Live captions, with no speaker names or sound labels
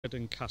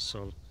Cauldon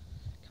Castle,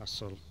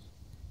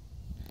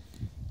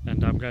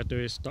 and I'm going to do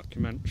this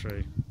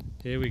documentary.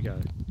 Here we go.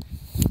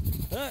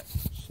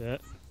 Shit.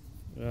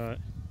 Right.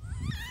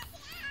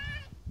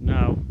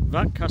 Now,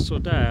 that castle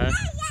there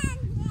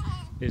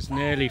is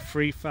nearly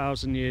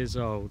 3,000 years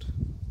old,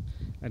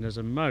 and there's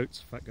a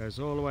moat that goes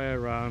all the way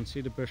around.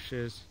 See the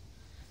bushes?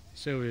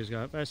 Sylvia's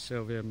going, there's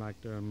Sylvia,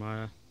 Magda and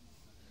Maya.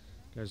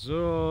 Goes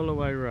all the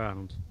way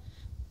around,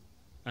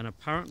 and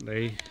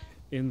apparently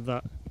in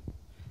that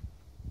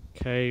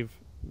cave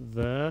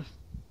there,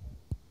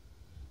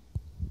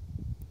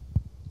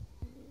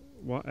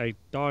 a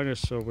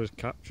dinosaur was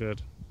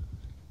captured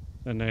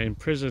and they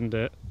imprisoned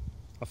it.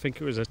 I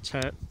think it was a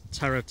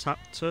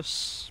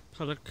Pterataptus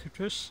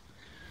pelacutus,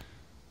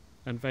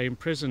 and they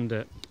imprisoned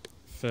it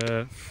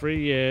for 3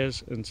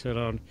 years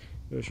until it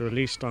was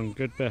released on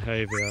good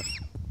behaviour.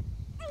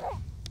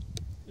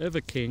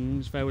 Other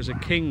kings, there was a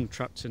king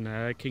trapped in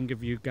there, King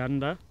of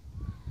Uganda.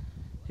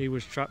 He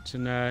was trapped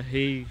in there.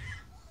 He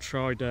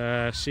tried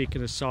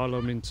seeking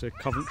asylum into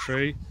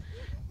Coventry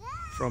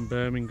from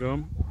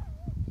Birmingham.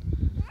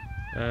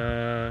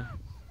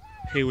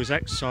 He was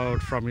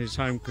exiled from his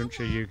home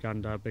country,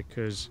 Uganda,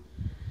 because,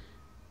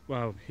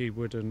 well, he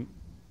wouldn't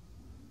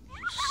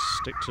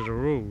stick to the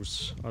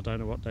rules. I don't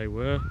know what they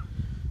were,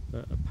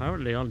 but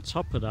apparently on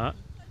top of that,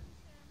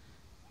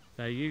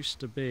 there used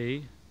to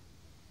be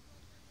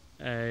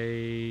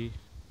a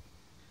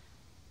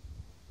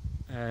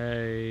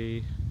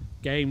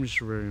games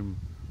room.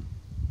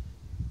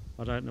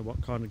 I don't know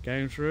what kind of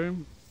games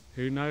room.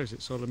 Who knows?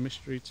 It's all a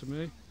mystery to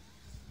me.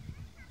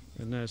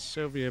 And there's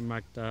Sylvia,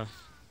 Magda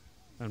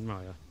and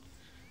Maya.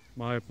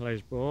 Maya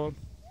plays ball.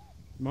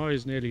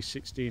 Maya's nearly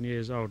 16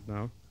 years old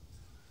now.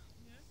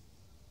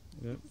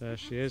 Yep, there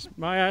she is.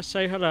 Maya,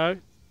 say hello.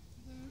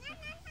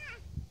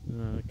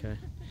 Oh, okay.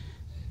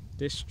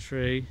 This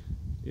tree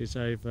is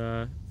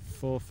over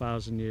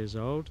 4,000 years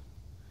old,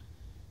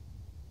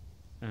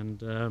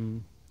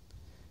 and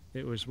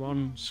it was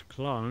once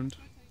climbed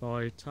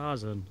by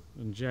Tarzan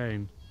and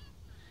Jane.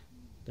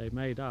 They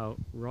made out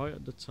right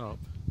at the top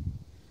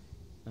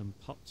and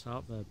popped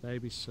out their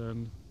baby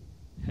son,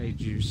 Hey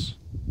Juice.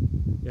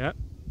 Yep.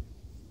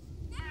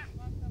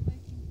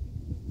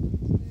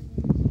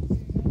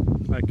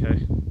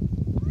 Okay.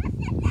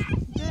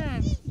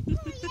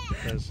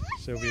 There's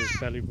Sylvia's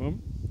belly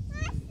bump.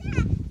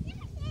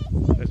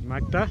 There's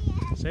Magda.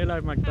 Say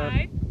hello, Magda.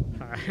 Hi.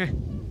 Hi.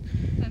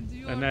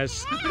 And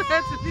there's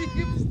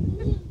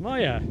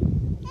Maya.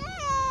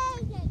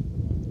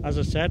 As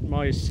I said,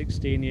 Maya's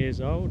 16 years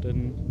old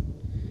and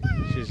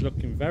she's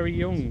looking very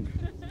young.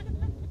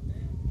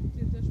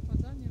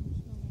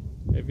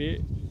 Have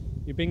you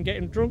been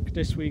getting drunk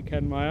this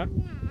weekend, Maya?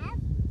 No.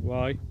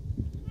 Why?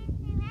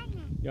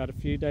 You had a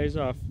few days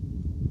off?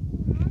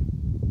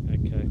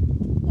 Okay.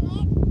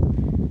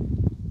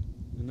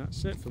 And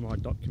that's it for my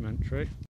documentary.